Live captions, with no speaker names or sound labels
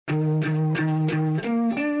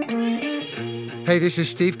Hey, this is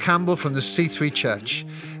Steve Campbell from the C3 Church.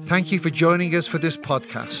 Thank you for joining us for this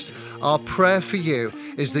podcast. Our prayer for you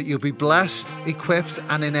is that you'll be blessed, equipped,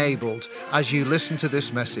 and enabled as you listen to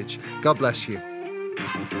this message. God bless you.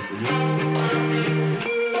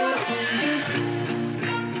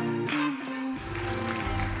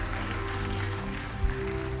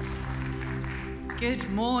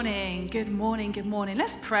 Good morning, good morning, good morning.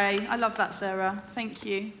 Let's pray. I love that, Sarah. Thank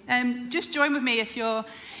you. Just join with me if you're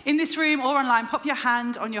in this room or online. Pop your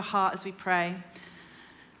hand on your heart as we pray.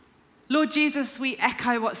 Lord Jesus, we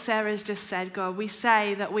echo what Sarah's just said, God. We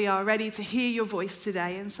say that we are ready to hear your voice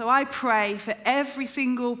today. And so I pray for every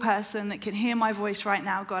single person that can hear my voice right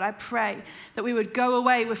now, God. I pray that we would go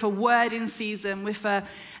away with a word in season, with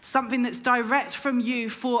something that's direct from you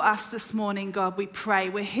for us this morning, God. We pray.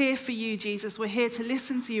 We're here for you, Jesus. We're here to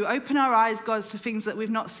listen to you. Open our eyes, God, to things that we've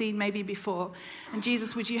not seen maybe before. And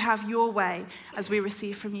Jesus, would you have your way as we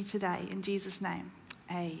receive from you today? In Jesus' name,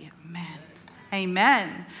 amen.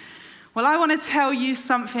 Amen. Well, I want to tell you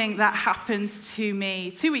something that happened to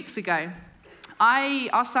me 2 weeks ago.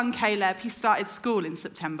 Our son Caleb, he started school in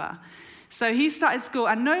September. So he started school,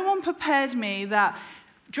 and no one prepared me that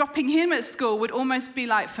dropping him at school would almost be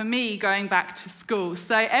like for me going back to school.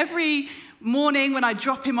 So every morning when I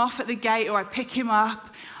drop him off at the gate or I pick him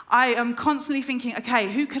up, I am constantly thinking,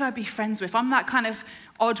 okay, who could I be friends with? I'm that kind of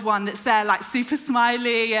odd one that's there, like super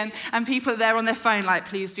smiley, and people are there on their phone like,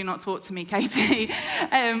 please do not talk to me, Katie.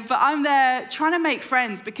 But I'm there trying to make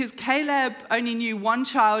friends because Caleb only knew one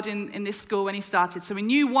child in this school when he started. So we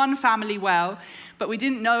knew one family well, but we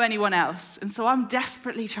didn't know anyone else. And so I'm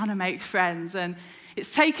desperately trying to make friends. And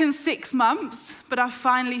it's taken 6 months, but I've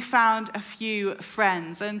finally found a few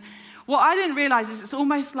friends. And what I didn't realize is it's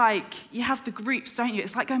almost like you have the groups, don't you?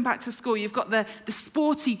 It's like going back to school. You've got the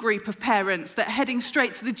sporty group of parents that are heading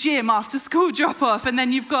straight to the gym after school drop-off. And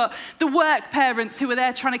then you've got the work parents who are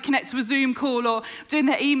there trying to connect to a Zoom call or doing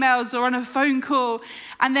their emails or on a phone call.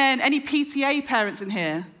 And then any PTA parents in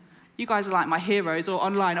here? You guys are like my heroes, or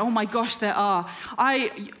online. Oh my gosh, there are.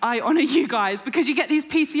 I honor you guys because you get these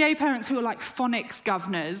PTA parents who are like phonics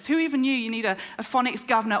governors. Who even knew you need a phonics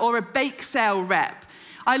governor or a bake sale rep?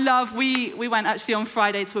 We went actually on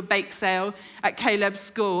Friday to a bake sale at Caleb's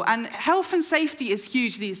school, and health and safety is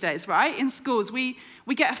huge these days, right? In schools, we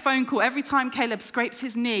get a phone call every time Caleb scrapes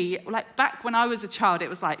his knee. Like back when I was a child, it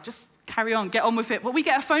was like, just carry on, get on with it. But we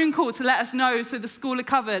get a phone call to let us know so the school are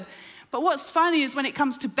covered. But what's funny is when it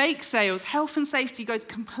comes to bake sales, health and safety goes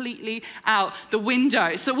completely out the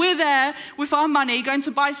window. So we're there with our money going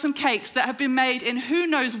to buy some cakes that have been made in who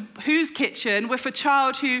knows whose kitchen with a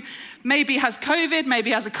child who maybe has COVID,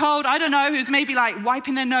 maybe has a cold, I don't know, who's maybe like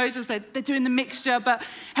wiping their nose as they're doing the mixture. But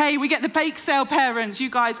hey, we get the bake sale parents. You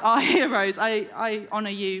guys are heroes. I honor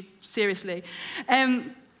you, seriously.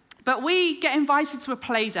 But we get invited to a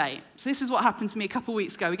play date. So this is what happened to me a couple of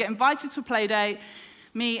weeks ago. We get invited to a play date,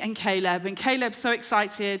 me and Caleb's so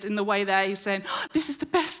excited in the way there. He's saying, oh, this is the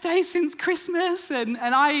best day since Christmas. And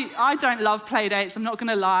I don't love play dates, I'm not going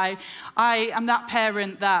to lie. I am that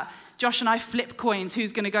parent that Josh and I flip coins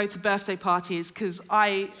who's going to go to birthday parties because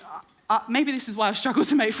maybe this is why I've struggled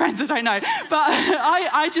to make friends, I don't know. But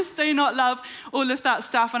I just do not love all of that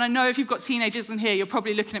stuff. And I know if you've got teenagers in here, you're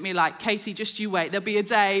probably looking at me like, Katie, just you wait. There'll be a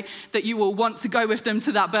day that you will want to go with them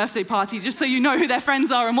to that birthday party just so you know who their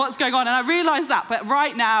friends are and what's going on. And I realize that. But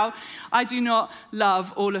right now, I do not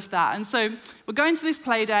love all of that. And so we're going to this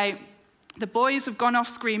play date. The boys have gone off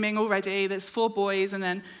screaming already. There's 4 boys and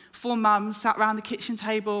then 4 mums sat around the kitchen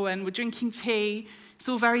table and we're drinking tea. It's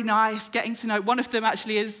all very nice, getting to know. One of them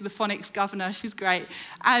actually is the phonics governor. She's great.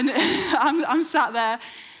 And I'm sat there.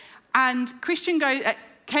 And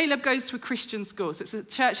Caleb goes to a Christian school. So it's a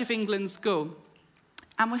Church of England school.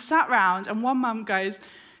 And we're sat round, and one mum goes,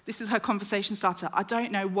 this is her conversation starter, I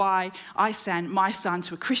don't know why I sent my son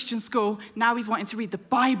to a Christian school. Now he's wanting to read the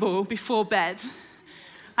Bible before bed.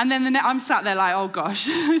 And then I'm sat there like, oh gosh,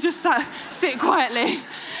 just sit quietly.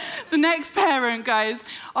 The next parent goes,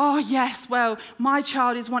 oh yes, well, my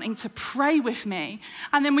child is wanting to pray with me.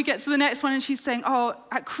 And then we get to the next one and she's saying, oh,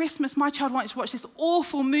 at Christmas, my child wanted to watch this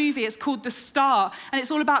awful movie. It's called The Star. And it's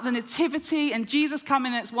all about the nativity and Jesus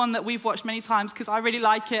coming. It's one that we've watched many times because I really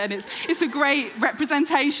like it. And it's a great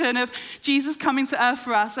representation of Jesus coming to earth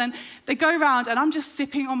for us. And they go around and I'm just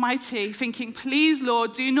sipping on my tea thinking, please,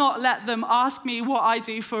 Lord, do not let them ask me what I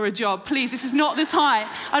do for a job. Please, this is not the time.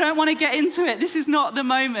 I don't want to get into it. This is not the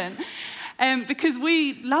moment. Because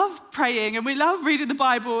we love praying and we love reading the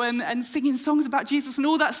Bible and singing songs about Jesus and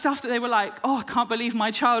all that stuff that they were like, oh, I can't believe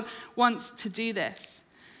my child wants to do this.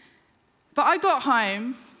 But I got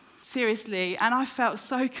home, seriously, and I felt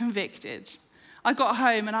so convicted. I got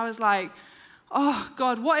home and I was like, oh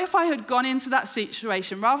God, what if I had gone into that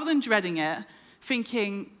situation rather than dreading it,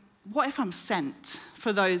 thinking, what if I'm sent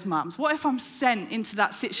for those mums? What if I'm sent into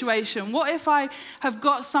that situation? What if I have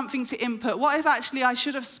got something to input? What if actually I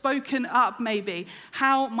should have spoken up maybe?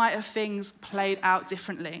 How might have things played out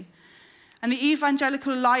differently? And the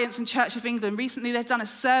Evangelical Alliance and Church of England, recently they've done a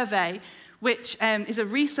survey which is a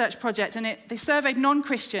research project, and they surveyed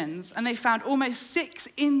non-Christians, and they found almost 6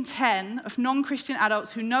 in 10 of non-Christian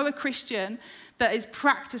adults who know a Christian that is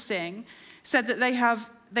practicing said that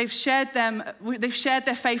they've shared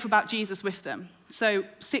their faith about Jesus with them. So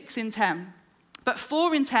 6 in 10. But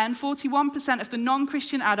 4 in 10, 41% of the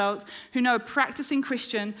non-Christian adults who know a practicing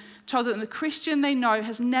Christian told that the Christian they know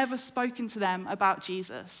has never spoken to them about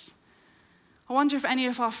Jesus. I wonder if any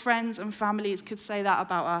of our friends and families could say that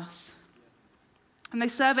about us. And they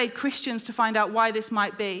surveyed Christians to find out why this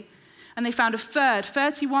might be. And they found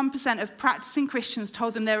 31% of practicing Christians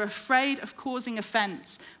told them they're afraid of causing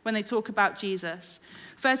offense when they talk about Jesus.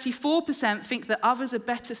 34% think that others are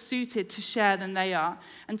better suited to share than they are.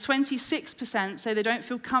 And 26% say they don't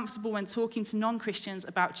feel comfortable when talking to non-Christians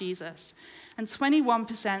about Jesus. And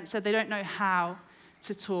 21% said they don't know how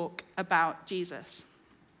to talk about Jesus.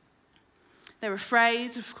 They're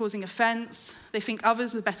afraid of causing offense. They think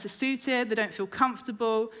others are better suited. They don't feel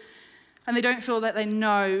comfortable. And they don't feel that they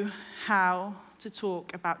know how to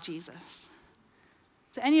talk about Jesus.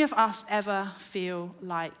 Do any of us ever feel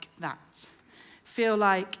like that? Feel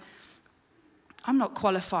like, I'm not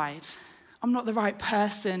qualified. I'm not the right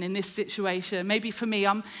person in this situation. Maybe for me,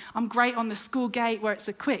 I'm great on the school gate where it's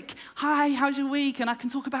a quick, hi, how's your week? And I can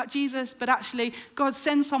talk about Jesus, but actually, God,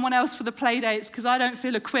 send someone else for the play dates because I don't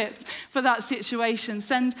feel equipped for that situation.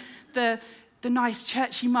 Send the nice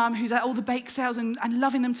churchy mum who's at all the bake sales and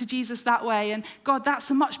loving them to Jesus that way. And God, that's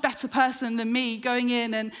a much better person than me going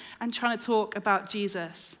in and trying to talk about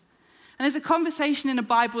Jesus. And there's a conversation in the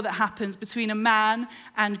Bible that happens between a man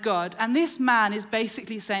and God. And this man is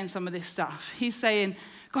basically saying some of this stuff. He's saying,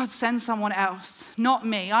 God, send someone else, not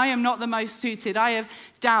me. I am not the most suited. I have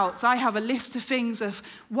doubts. I have a list of things of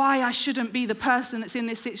why I shouldn't be the person that's in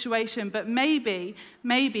this situation. But maybe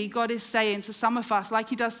God is saying to some of us, like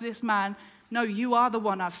he does to this man, no, you are the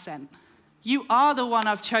one I've sent. You are the one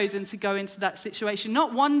I've chosen to go into that situation.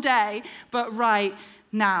 Not one day, but right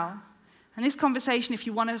now. And this conversation, if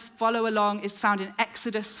you want to follow along, is found in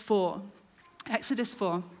Exodus 4. Exodus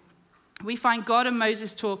 4. We find God and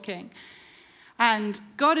Moses talking. And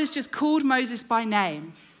God has just called Moses by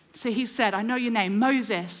name. So he said, I know your name,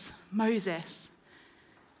 Moses, Moses.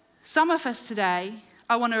 Some of us today,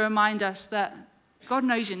 I want to remind us that God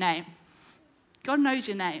knows your name. God knows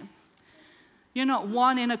your name. You're not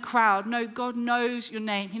one in a crowd. No, God knows your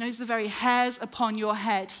name. He knows the very hairs upon your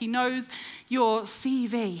head. He knows your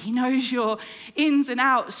CV. He knows your ins and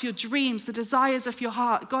outs, your dreams, the desires of your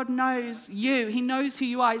heart. God knows you. He knows who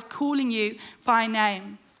you are. He's calling you by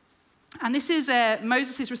name. And this is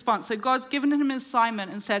Moses' response. So God's given him an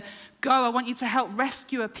assignment and said, go, I want you to help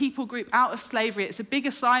rescue a people group out of slavery. It's a big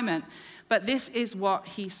assignment. But this is what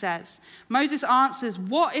he says. Moses answers,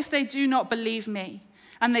 what if they do not believe me?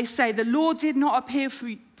 And they say, the Lord did not appear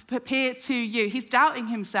to you. He's doubting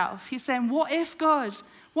himself. He's saying, what if, God?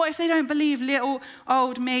 What if they don't believe little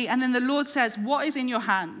old me? And then the Lord says, what is in your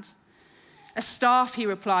hand? A staff, he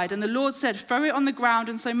replied. And the Lord said, throw it on the ground.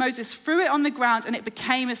 And so Moses threw it on the ground and it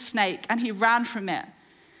became a snake and he ran from it.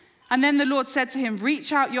 And then the Lord said to him,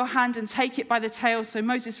 reach out your hand and take it by the tail. So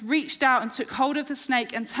Moses reached out and took hold of the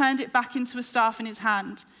snake and turned it back into a staff in his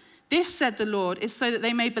hand. This, said the Lord, is so that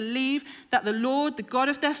they may believe that the Lord, the God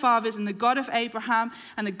of their fathers and the God of Abraham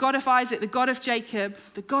and the God of Isaac, the God of Jacob,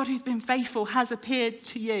 the God who's been faithful, has appeared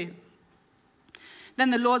to you. Then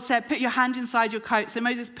the Lord said, put your hand inside your coat. So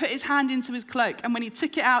Moses put his hand into his cloak, and when he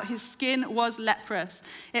took it out, his skin was leprous.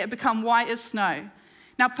 It had become white as snow.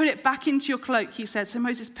 Now put it back into your cloak, he said. So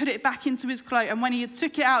Moses put it back into his cloak, and when he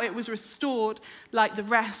took it out, it was restored like the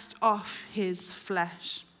rest of his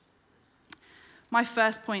flesh. My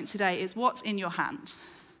first point today is, what's in your hand?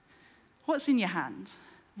 What's in your hand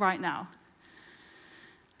right now?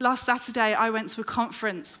 Last Saturday, I went to a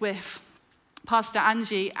conference with Pastor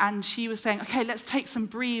Angie, and she was saying, okay, let's take some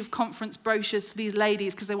Breathe conference brochures to these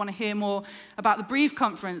ladies because they want to hear more about the Breathe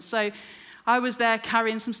conference. So I was there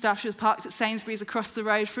carrying some stuff. She was parked at Sainsbury's across the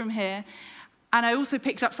road from here. And I also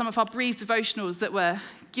picked up some of our Breathe devotionals that were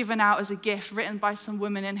given out as a gift, written by some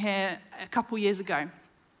women in here a couple years ago.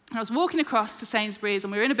 I was walking across to Sainsbury's,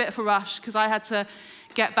 and we were in a bit of a rush because I had to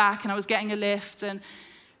get back and I was getting a lift. And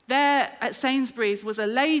there at Sainsbury's was a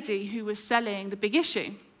lady who was selling The Big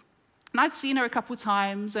Issue. And I'd seen her a couple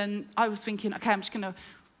times, and I was thinking, okay, I'm just going to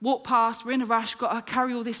walked past, we're in a rush, got to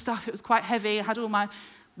carry all this stuff. It was quite heavy. I had all my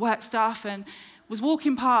work stuff and was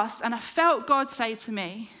walking past, and I felt God say to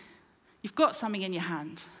me, "You've got something in your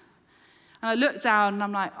hand." And I looked down and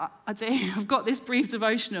I'm like, I do. I've got this brief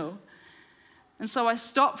devotional. And so I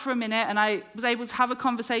stopped for a minute and I was able to have a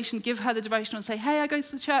conversation, give her the devotional and say, "Hey, I go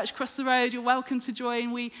to the church across the road. You're welcome to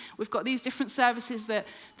join. We've got these different services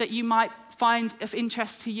that you might find of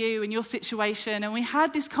interest to you and your situation." And we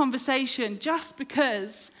had this conversation just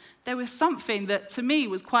because there was something that to me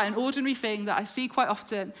was quite an ordinary thing that I see quite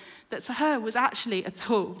often, that to her was actually a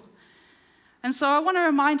tool. And so I want to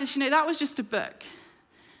remind us, that was just a book.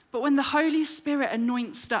 But when the Holy Spirit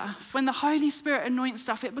anoints stuff,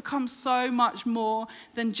 it becomes so much more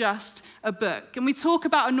than just a book. And we talk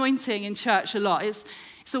about anointing in church a lot. It's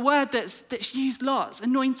a word that's used lots,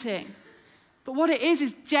 anointing. But what it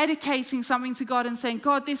is dedicating something to God and saying,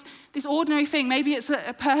 "God, this ordinary thing, maybe it's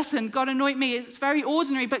a person, God anoint me, it's very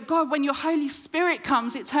ordinary, but God, when your Holy Spirit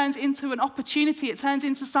comes, it turns into an opportunity, it turns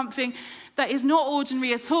into something that is not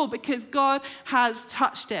ordinary at all because God has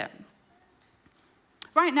touched it."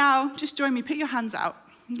 Right now, just join me, put your hands out.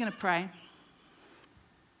 I'm going to pray.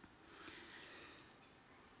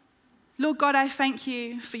 Lord God, I thank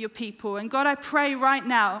you for your people. And God, I pray right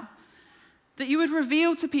now that you would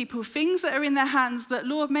reveal to people things that are in their hands that,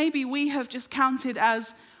 Lord, maybe we have just counted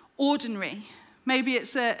as ordinary. Maybe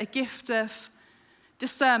it's a gift of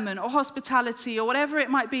discernment or hospitality or whatever it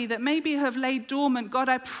might be that maybe have laid dormant. God,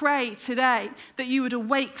 I pray today that you would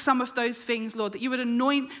awake some of those things, Lord, that you would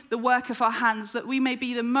anoint the work of our hands, that we may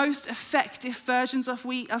be the most effective versions of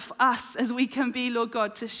us as we can be, Lord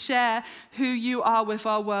God, to share who you are with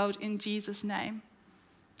our world in Jesus' name.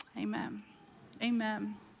 Amen.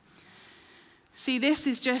 Amen. See, this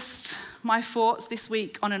is just my thoughts this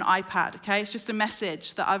week on an iPad, okay? It's just a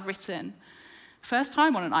message that I've written. First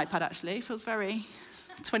time on an iPad, actually. Feels very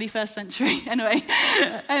 21st century. Anyway.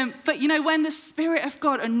 But when the Spirit of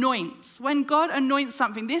God anoints, when God anoints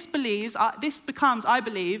something, this becomes, I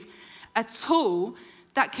believe, a tool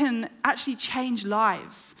that can actually change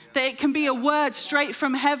lives. That it can be a word straight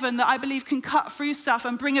from heaven that I believe can cut through stuff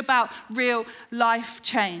and bring about real life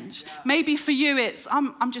change. Maybe for you it's,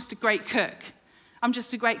 I'm just a great cook. I'm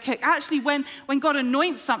just a great cook. Actually, when God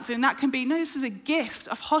anoints something, that can be, no, this is a gift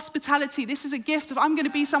of hospitality. This is a gift of, I'm going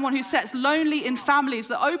to be someone who sets lonely in families,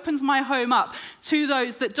 that opens my home up to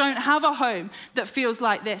those that don't have a home that feels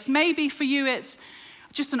like this. Maybe for you, it's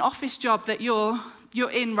just an office job that you're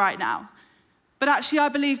in right now. But actually, I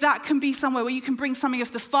believe that can be somewhere where you can bring something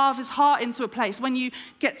of the Father's heart into a place. When you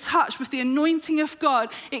get touched with the anointing of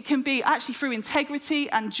God, it can be actually through integrity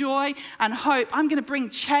and joy and hope. I'm going to bring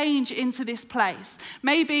change into this place.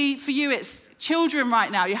 Maybe for you, it's children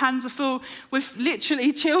right now. Your hands are full with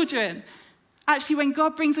literally children. Actually, when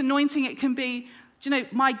God brings anointing, it can be,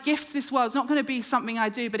 my gift to this world is not going to be something I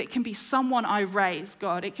do, but it can be someone I raise,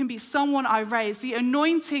 God. It can be someone I raise. The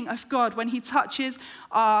anointing of God when he touches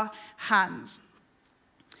our hands.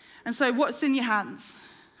 And so what's in your hands?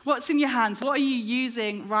 What's in your hands? What are you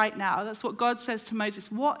using right now? That's what God says to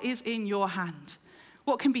Moses. What is in your hand?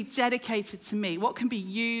 What can be dedicated to me? What can be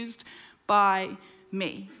used by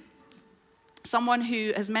me? Someone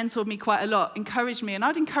who has mentored me quite a lot encouraged me, and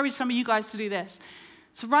I'd encourage some of you guys to do this,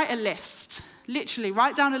 to write a list. Literally,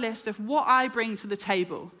 write down a list of what I bring to the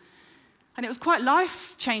table. And it was quite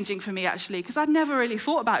life-changing for me, actually, because I'd never really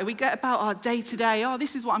thought about it. We get about our day-to-day,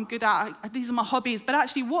 this is what I'm good at, these are my hobbies. But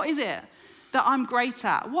actually, what is it that I'm great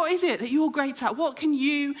at? What is it that you're great at? What can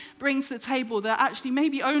you bring to the table that actually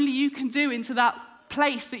maybe only you can do into that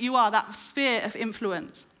place that you are, that sphere of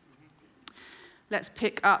influence? Let's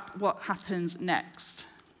pick up what happens next.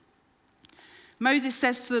 Moses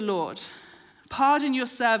says to the Lord, "Pardon your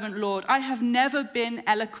servant, Lord. I have never been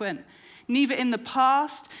eloquent, neither in the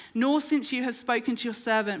past, nor since you have spoken to your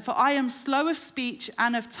servant, for I am slow of speech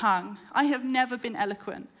and of tongue. I have never been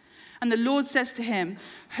eloquent." And the Lord says to him,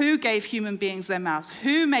 "Who gave human beings their mouths?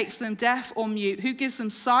 Who makes them deaf or mute? Who gives them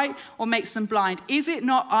sight or makes them blind? Is it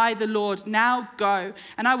not I, the Lord? Now go,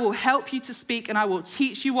 and I will help you to speak, and I will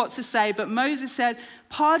teach you what to say." But Moses said,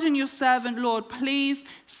 "Pardon your servant, Lord. Please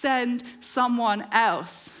send someone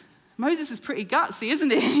else." Moses is pretty gutsy, isn't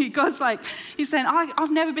he? He's saying, I've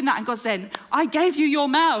never been that. And God's saying, "I gave you your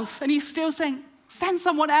mouth." And he's still saying, send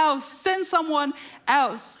someone else, send someone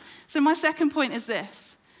else. So my second point is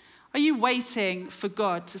this. Are you waiting for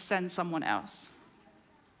God to send someone else?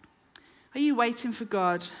 Are you waiting for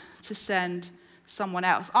God to send someone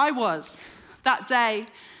else? I was. That day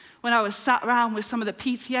when I was sat around with some of the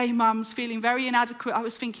PTA mums feeling very inadequate, I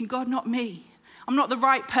was thinking, God, not me. I'm not the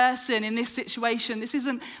right person in this situation. This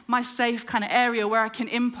isn't my safe kind of area where I can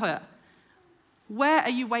input. Where are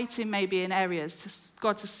you waiting maybe in areas to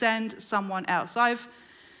God to send someone else? I've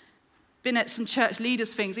been at some church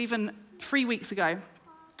leaders things, even 3 weeks ago.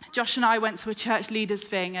 Josh and I went to a church leaders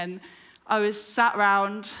thing, and I was sat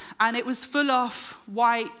around, and it was full of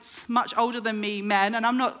white, much older than me men, and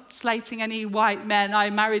I'm not slating any white men. I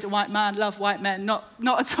married a white man, love white men, not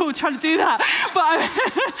at all trying to do that.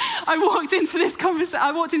 But I walked into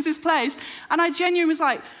this place, and I genuinely was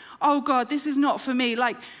like, oh God, this is not for me.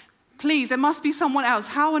 Like, please, there must be someone else.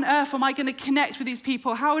 How on earth am I going to connect with these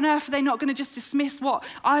people? How on earth are they not going to just dismiss what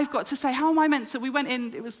I've got to say? How am I meant to? We went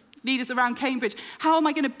in, it was leaders around Cambridge. How am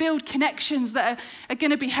I going to build connections that are going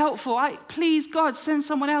to be helpful? Please, God, send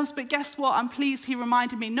someone else. But guess what? I'm pleased he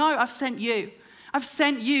reminded me, no, I've sent you. I've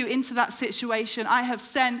sent you into that situation. I have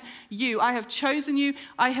sent you. I have chosen you.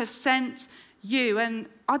 I have sent you. And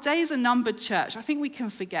our days are numbered, church. I think we can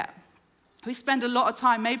forget. We spend a lot of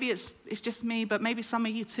time, maybe it's just me, but maybe some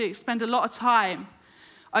of you too, spend a lot of time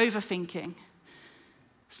overthinking.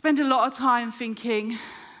 Spend a lot of time thinking,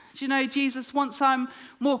 do you know, Jesus, once I'm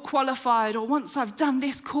more qualified, or once I've done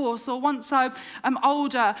this course, or once I'm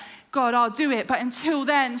older, God, I'll do it. But until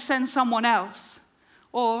then, send someone else.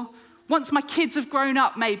 Or once my kids have grown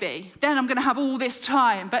up, maybe, then I'm going to have all this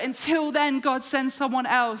time. But until then, God, send someone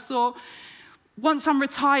else. Or once I'm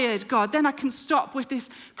retired, God, then I can stop with this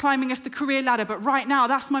climbing of the career ladder. But right now,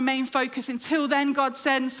 that's my main focus. Until then, God,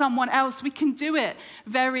 send someone else. We can do it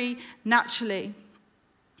very naturally.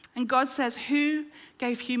 And God says, who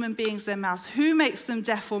gave human beings their mouths? Who makes them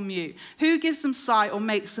deaf or mute? Who gives them sight or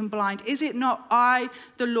makes them blind? Is it not I,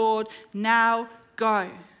 the Lord? Now go.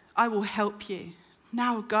 I will help you.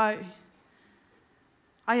 Now go.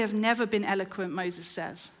 I have never been eloquent, Moses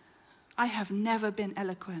says. I have never been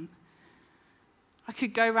eloquent. I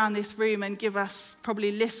could go around this room and give us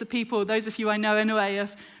probably lists of people, those of you I know anyway,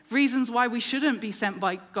 of reasons why we shouldn't be sent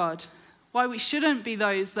by God, why we shouldn't be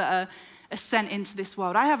those that are sent into this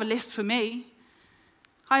world. I have a list for me.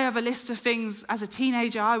 I have a list of things. As a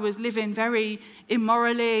teenager, I was living very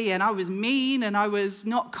immorally, and I was mean, and I was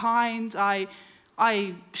not kind. I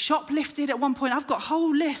shoplifted at one point. I've got a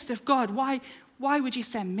whole list of, God, why would you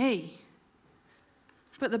send me?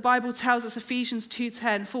 But the Bible tells us, Ephesians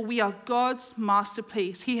 2:10, for we are God's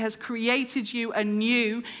masterpiece. He has created you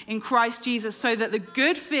anew in Christ Jesus so that the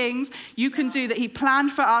good things you can do that he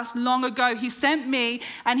planned for us long ago, he sent me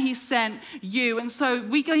and he sent you. And so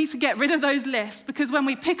we need to get rid of those lists, because when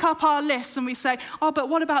we pick up our lists and we say, oh, but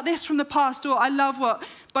what about this from the past? Or I love what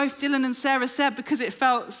both Dylan and Sarah said, because it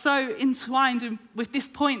felt so entwined with this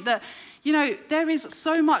point that, you know, there is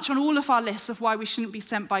so much on all of our lists of why we shouldn't be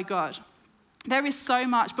sent by God. There is so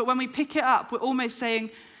much, but when we pick it up, we're almost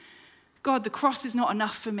saying, God, the cross is not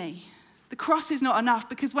enough for me. The cross is not enough,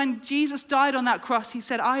 because when Jesus died on that cross, he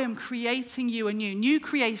said, I am creating you a new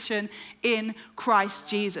creation in Christ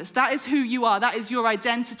Jesus. That is who you are. That is your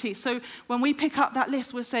identity. So when we pick up that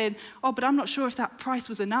list, we're saying, oh, but I'm not sure if that price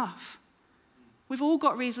was enough. We've all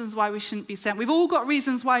got reasons why we shouldn't be sent. We've all got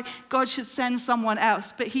reasons why God should send someone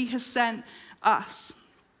else, but he has sent us.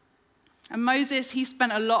 And Moses, he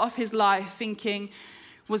spent a lot of his life thinking,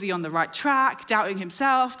 was he on the right track, doubting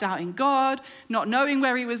himself, doubting God, not knowing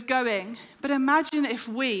where he was going. But imagine if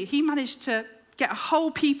he managed to get a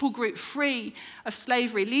whole people group free of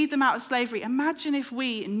slavery, lead them out of slavery. Imagine if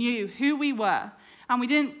we knew who we were and we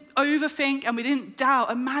didn't overthink and we didn't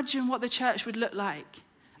doubt. Imagine what the church would look like.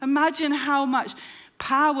 Imagine how much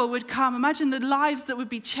power would come. Imagine the lives that would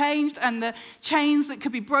be changed and the chains that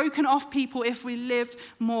could be broken off people if we lived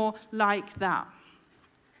more like that.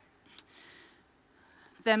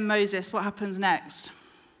 Then Moses, what happens next?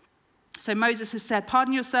 So Moses has said,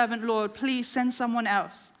 pardon your servant, Lord, please send someone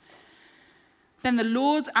else. Then the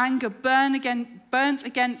Lord's anger burnt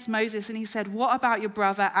against Moses, and he said, what about your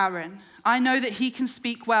brother Aaron? I know that he can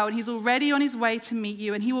speak well, and he's already on his way to meet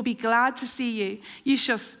you, and he will be glad to see you. You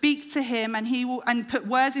shall speak to him, and he will put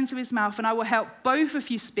words into his mouth, and I will help both of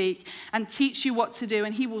you speak and teach you what to do,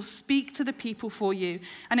 and he will speak to the people for you.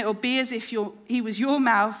 And it will be as if he was your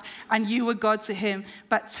mouth and you were God to him.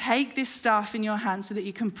 But take this staff in your hand so that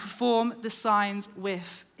you can perform the signs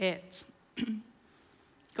with it.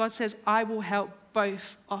 God says, I will help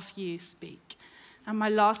both of you speak. And my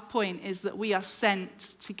last point is that we are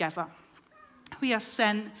sent together. We are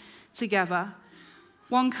sent together.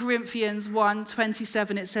 1 Corinthians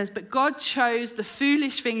 1:27, it says, but God chose the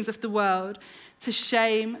foolish things of the world to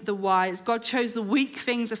shame the wise. God chose the weak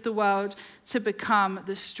things of the world to become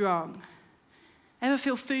the strong. Ever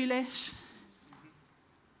feel foolish?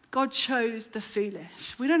 God chose the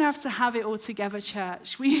foolish. We don't have to have it all together,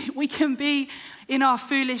 church. We can be in our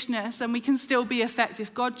foolishness and we can still be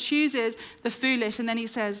effective. God chooses the foolish and then he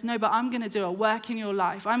says, no, but I'm going to do a work in your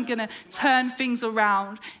life. I'm going to turn things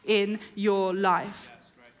around in your life.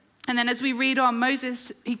 And then as we read on,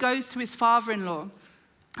 Moses, he goes to his father-in-law.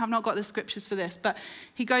 I've not got the scriptures for this, but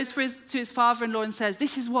he goes to his father-in-law and says,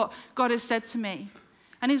 this is what God has said to me.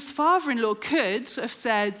 And his father-in-law could have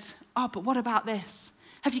said, oh, but what about this?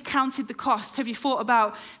 Have you counted the cost? Have you thought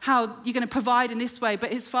about how you're going to provide in this way?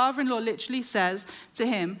 But his father-in-law literally says to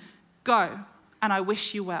him, go, and I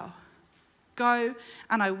wish you well. Go,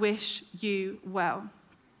 and I wish you well.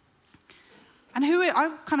 And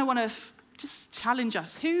I kind of want to just challenge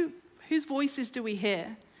us. Whose voices do we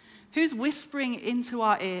hear? Who's whispering into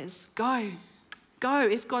our ears? Go. Go.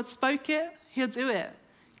 If God spoke it, he'll do it.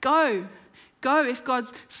 Go. Go. If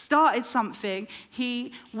God's started something,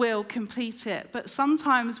 he will complete it. But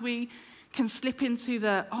sometimes we can slip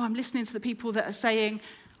into I'm listening to the people that are saying,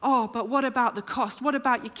 oh, but what about the cost? What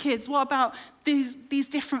about your kids? What about these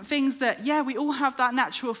different things that, we all have that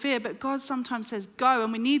natural fear, but God sometimes says, go.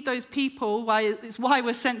 And we need those people. It's why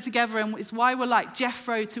we're sent together, and it's why we're like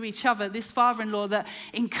Jethro to each other, this father-in-law, that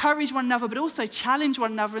encourage one another, but also challenge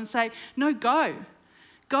one another and say, no, go.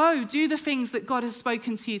 Go, do the things that God has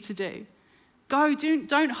spoken to you to do. Go,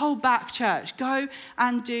 don't hold back, church. Go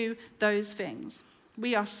and do those things.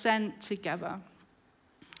 We are sent together.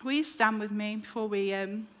 Will you stand with me before we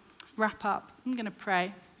wrap up? I'm going to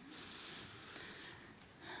pray.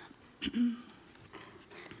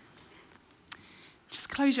 Just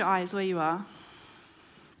close your eyes where you are.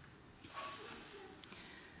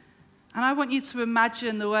 And I want you to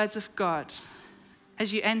imagine the words of God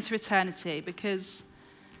as you enter eternity, because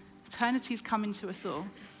eternity is coming to us all.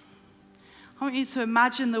 I want you to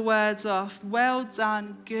imagine the words of, well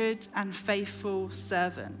done, good and faithful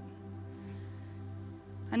servant.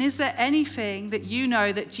 And is there anything that you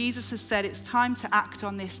know that Jesus has said, it's time to act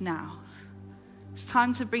on this now? It's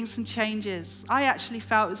time to bring some changes. I actually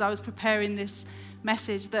felt as I was preparing this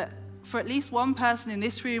message that for at least one person in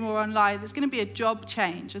this room or online, there's going to be a job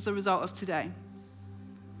change as a result of today.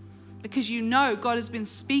 Because you know God has been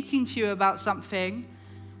speaking to you about something,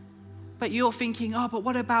 but you're thinking, oh, but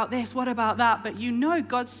what about this? What about that? But you know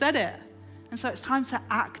God said it. And so it's time to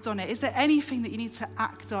act on it. Is there anything that you need to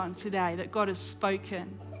act on today that God has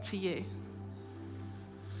spoken to you?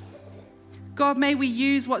 God, may we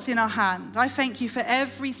use what's in our hand. I thank you for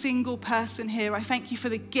every single person here. I thank you for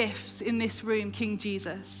the gifts in this room, King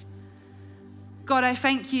Jesus. God, I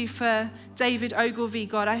thank you for David Ogilvie,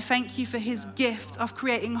 God. I thank you for his gift of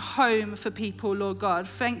creating home for people, Lord God.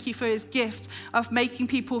 Thank you for his gift of making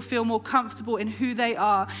people feel more comfortable in who they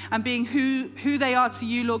are and being who they are to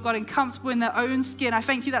you, Lord God, and comfortable in their own skin. I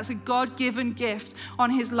thank you that's a God-given gift on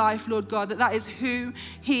his life, Lord God, that is who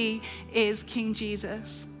he is, King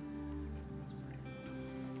Jesus.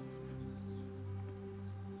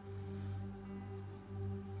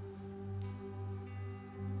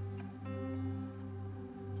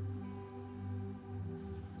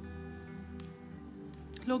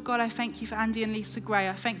 Lord God, I thank you for Andy and Lisa Gray.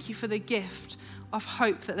 I thank you for the gift of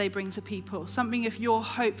hope that they bring to people. Something of your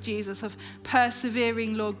hope, Jesus, of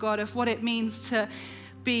persevering, Lord God, of what it means to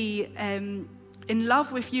be in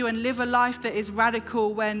love with you and live a life that is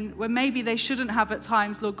radical when maybe they shouldn't have at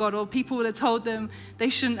times, Lord God, or people would have told them they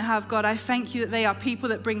shouldn't have, God. I thank you that they are people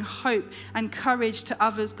that bring hope and courage to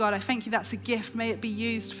others, God. I thank you that's a gift. May it be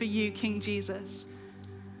used for you, King Jesus.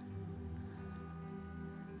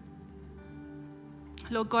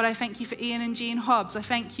 Lord God, I thank you for Ian and Jean Hobbs. I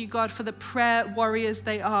thank you, God, for the prayer warriors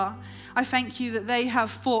they are. I thank you that they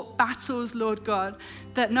have fought battles, Lord God,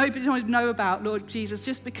 that nobody would know about, Lord Jesus,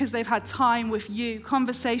 just because they've had time with you,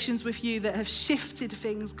 conversations with you that have shifted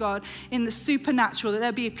things, God, in the supernatural, that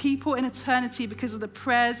there'll be people in eternity because of the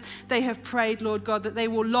prayers they have prayed, Lord God, that they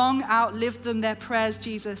will long outlive them, their prayers,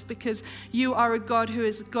 Jesus, because you are a God who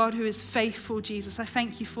is faithful, Jesus. I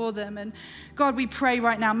thank you for them. And God, we pray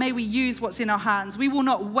right now, may we use what's in our hands. We will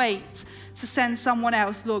not wait to send someone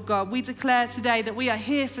else, Lord God. We declare today that we are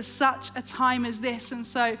here for such a time as this. And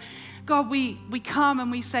so, God, we come and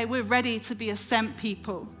we say we're ready to be a sent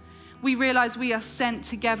people. We realize we are sent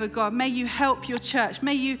together, God. May you help your church.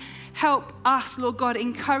 May you help us, Lord God,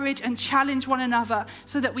 encourage and challenge one another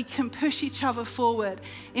so that we can push each other forward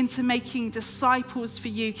into making disciples for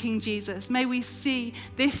you, King Jesus. May we see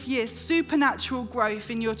this year supernatural growth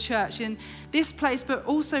in your church, in this place, but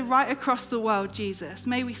also right across the world, Jesus.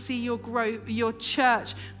 May we see your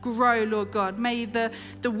church grow, Lord God. May the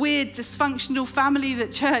weird, dysfunctional family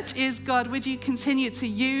that church is, God, would you continue to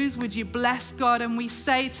use? Would you bless, God? And we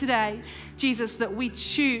say today, pray, Jesus, that we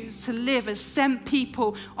choose to live as sent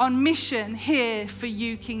people on mission here for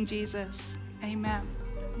you, King Jesus. Amen.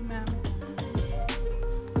 Amen.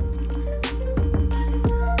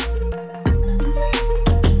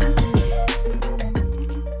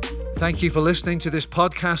 Thank you for listening to this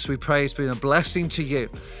podcast. We pray it's been a blessing to you.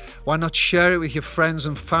 Why not share it with your friends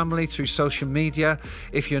and family through social media?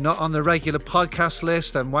 If you're not on the regular podcast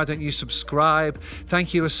list, then why don't you subscribe?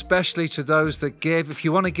 Thank you especially to those that give. If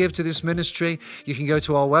you want to give to this ministry, you can go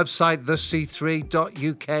to our website,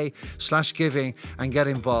 thec3.uk/giving, and get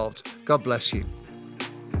involved. God bless you.